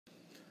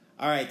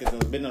Alright, it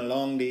has been a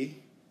long day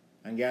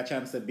and get a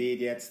chance to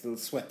bathe yet, still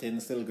sweating,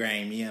 still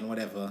grimy and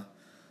whatever.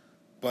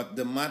 But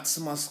the maths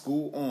must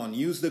go on.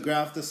 Use the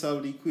graph to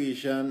solve the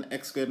equation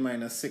x squared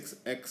minus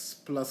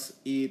 6x plus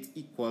 8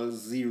 equals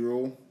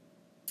 0.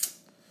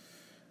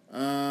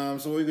 So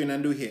what we're going to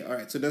do here.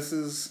 Alright, so this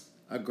is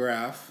a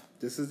graph.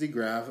 This is the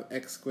graph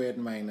x squared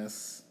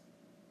minus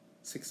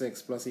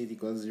 6x plus 8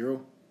 equals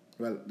 0.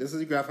 Well, this is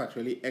the graph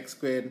actually, x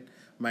squared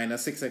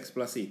minus 6x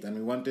plus 8. And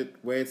we want it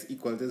where it's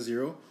equal to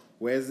 0.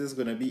 Where is this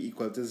going to be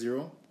equal to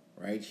 0?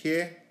 Right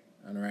here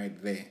and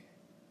right there.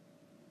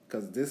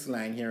 Because this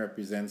line here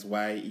represents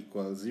y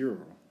equals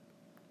 0,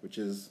 which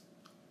is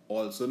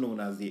also known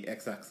as the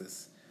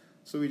x-axis.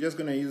 So we're just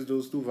going to use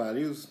those two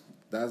values.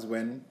 That's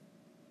when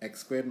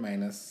x squared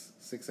minus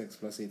 6x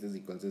plus 8 is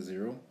equal to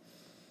 0.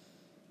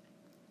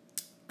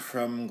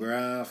 From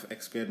graph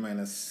x squared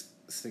minus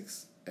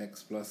 6x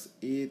plus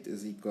 8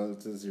 is equal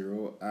to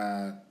 0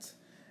 at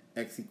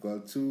x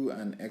equal 2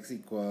 and x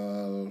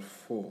equal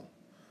 4.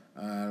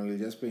 And we'll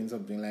just put in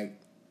something like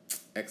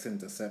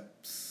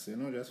x-intercepts,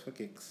 just for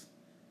kicks.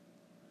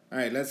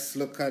 Alright, let's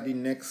look at the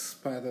next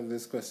part of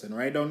this question.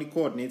 Write down the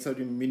coordinates of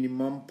the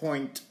minimum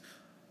point.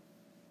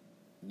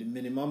 The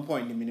minimum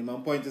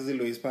point is the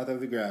lowest part of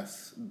the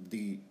grass.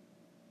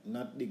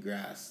 Not the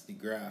grass, the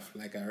graph.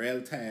 Like a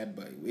rail tired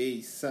boy.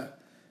 Wait, sir.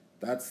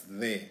 That's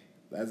there.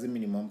 That's the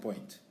minimum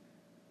point.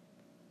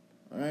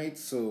 Alright,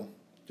 so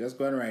just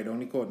go and write down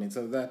the coordinates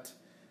of that,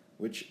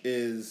 which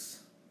is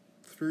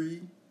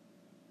 3,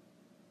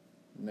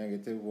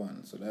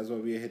 -1. So that's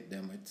what we hit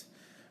them with.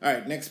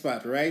 Alright, next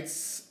part.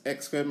 Writes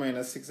x squared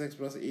minus 6x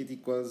plus 8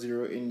 equals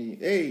 0 in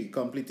the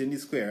completing the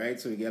square, right?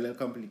 So we get a little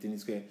completing the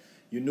square.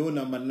 You know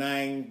number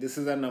 9, this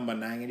is a number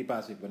 9 in the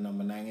past paper.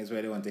 Number 9 is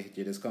where they want to hit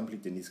you. This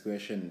completing the square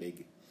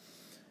shindig.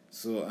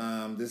 So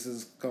this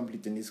is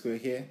completing the square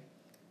here.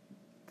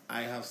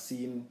 I have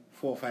seen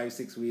 4, 5,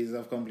 6 ways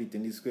of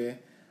completing the square.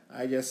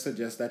 I just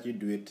suggest that you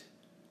do it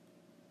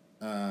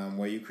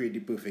where you create the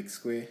perfect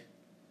square.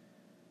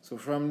 So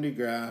from the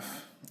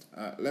graph,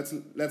 let's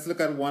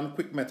look at one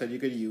quick method you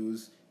could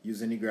use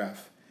using the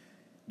graph.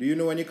 Do you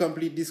know when you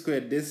complete the square,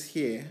 this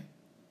here,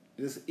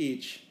 this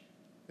h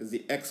is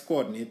the x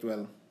coordinate,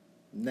 well,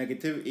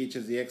 negative h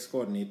is the x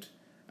coordinate,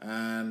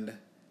 and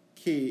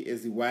k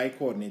is the y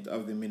coordinate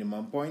of the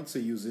minimum point. So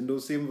using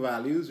those same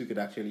values, we could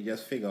actually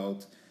just figure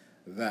out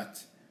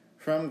that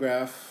from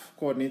graph,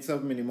 coordinates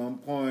of minimum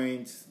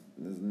point is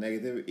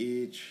negative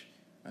h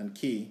and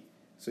k,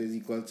 so is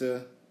equal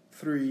to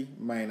 3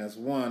 minus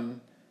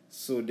 1,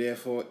 so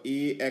therefore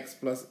ax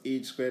plus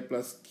h squared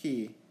plus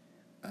k,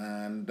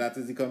 and that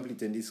is the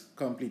completing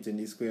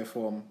the square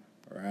form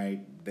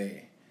right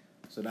there.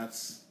 So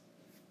that's,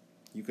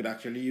 you could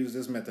actually use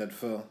this method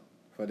for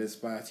this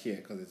part here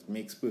because it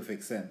makes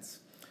perfect sense.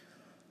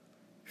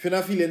 If you're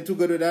not feeling too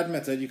good with that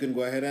method, you can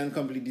go ahead and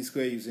complete the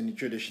square using the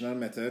traditional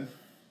method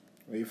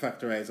where you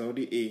factorize out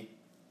the a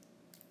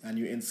and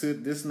you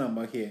insert this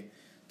number here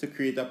to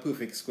create a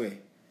perfect square.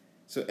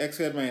 So x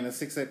squared minus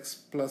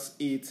 6x plus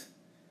 8,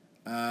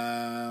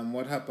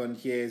 what happened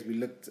here is we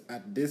looked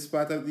at this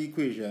part of the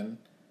equation,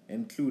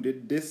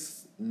 included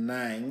this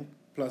 9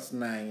 plus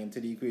 9 into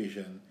the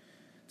equation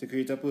to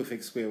create a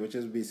perfect square, which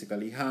is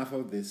basically half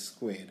of this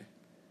squared.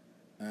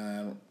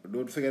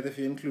 Don't forget, if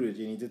you include it,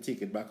 you need to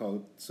take it back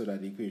out so that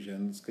the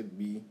equations could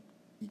be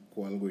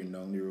equal going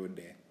down the road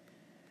there.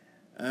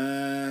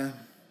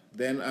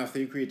 Then after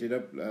you created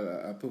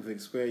a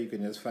perfect square, you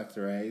can just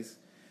factorize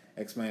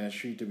x minus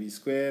 3 to be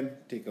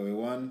squared, take away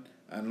 1,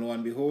 and lo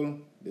and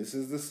behold, this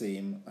is the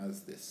same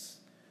as this.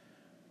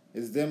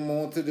 Is there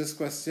more to this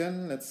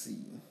question? Let's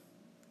see.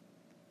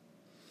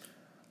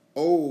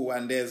 Oh,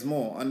 and there's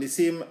more. On the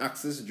same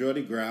axis, draw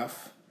the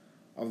graph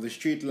of the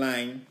straight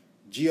line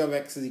g of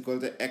x is equal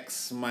to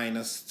x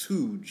minus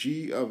 2.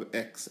 G of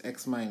x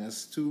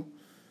minus 2.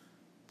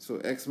 So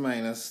x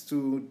minus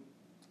 2,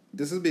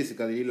 this is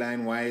basically the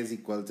line y is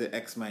equal to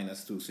x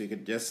minus 2. So you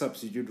could just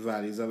substitute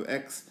values of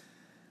x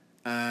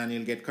and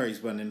you'll get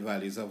corresponding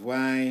values of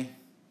y,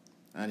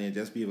 and you'll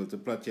just be able to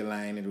plot your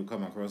line. It will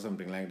come across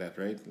something like that,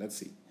 right? Let's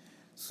see.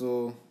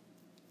 So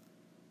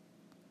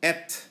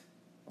let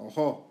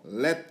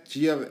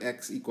g of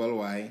x equal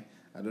y.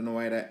 I don't know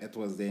why that it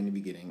was there in the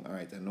beginning.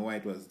 Alright, I know why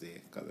it was there,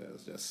 because it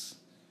was just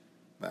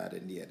bad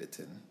in the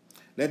editing.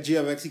 Let g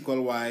of x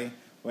equal y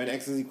when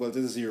x is equal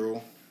to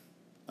 0.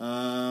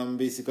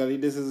 Basically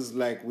this is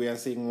like we are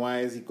saying y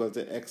is equal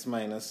to x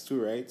minus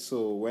 2, right?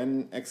 So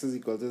when x is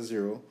equal to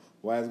 0,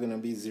 y is going to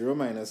be 0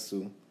 minus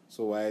 2,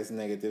 so y is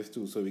negative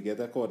 2. So we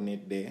get a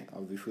coordinate there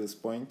of the first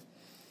point.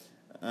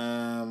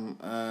 And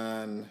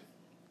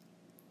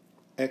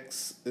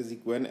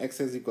when x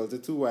is equal to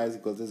 2, y is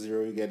equal to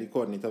 0, you get the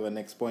coordinate of a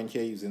next point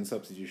here using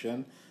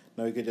substitution.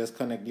 Now we can just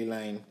connect the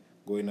line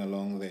going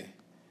along there.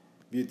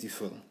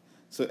 Beautiful.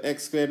 So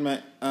x squared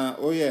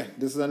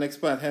this is the next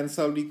part. Hence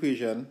solve the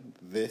equation.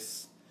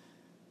 This,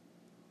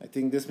 I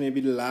think this may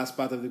be the last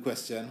part of the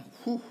question,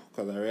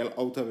 because I ran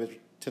out of it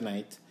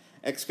tonight.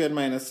 X squared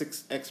minus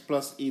 6x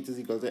plus 8 is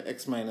equal to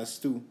x minus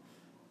 2.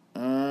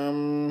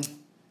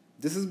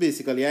 this is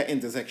basically an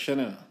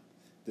intersection.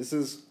 This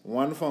is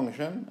one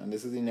function, and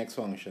this is the next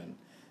function.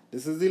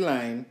 This is the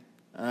line,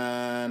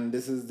 and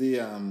this is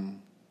the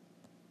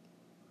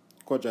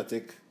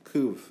quadratic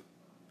curve,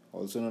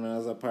 also known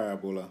as a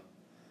parabola.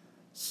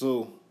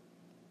 So,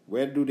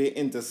 where do they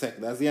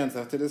intersect? That's the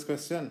answer to this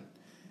question.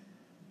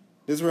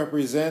 This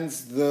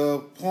represents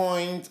the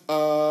point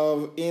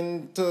of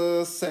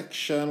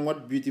intersection.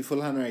 What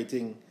beautiful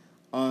handwriting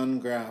on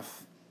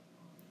graph.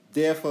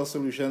 Therefore,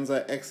 solutions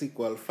are x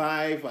equal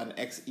 5 and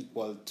x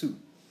equal 2.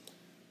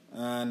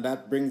 And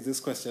that brings this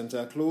question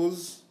to a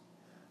close.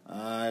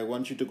 I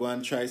want you to go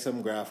and try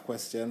some graph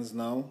questions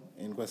now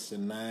in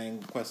question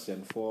 9,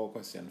 question 4,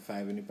 question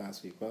 5 in the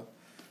past paper.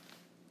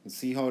 And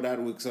see how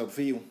that works out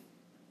for you.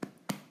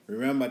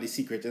 Remember, the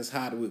secret is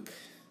hard work.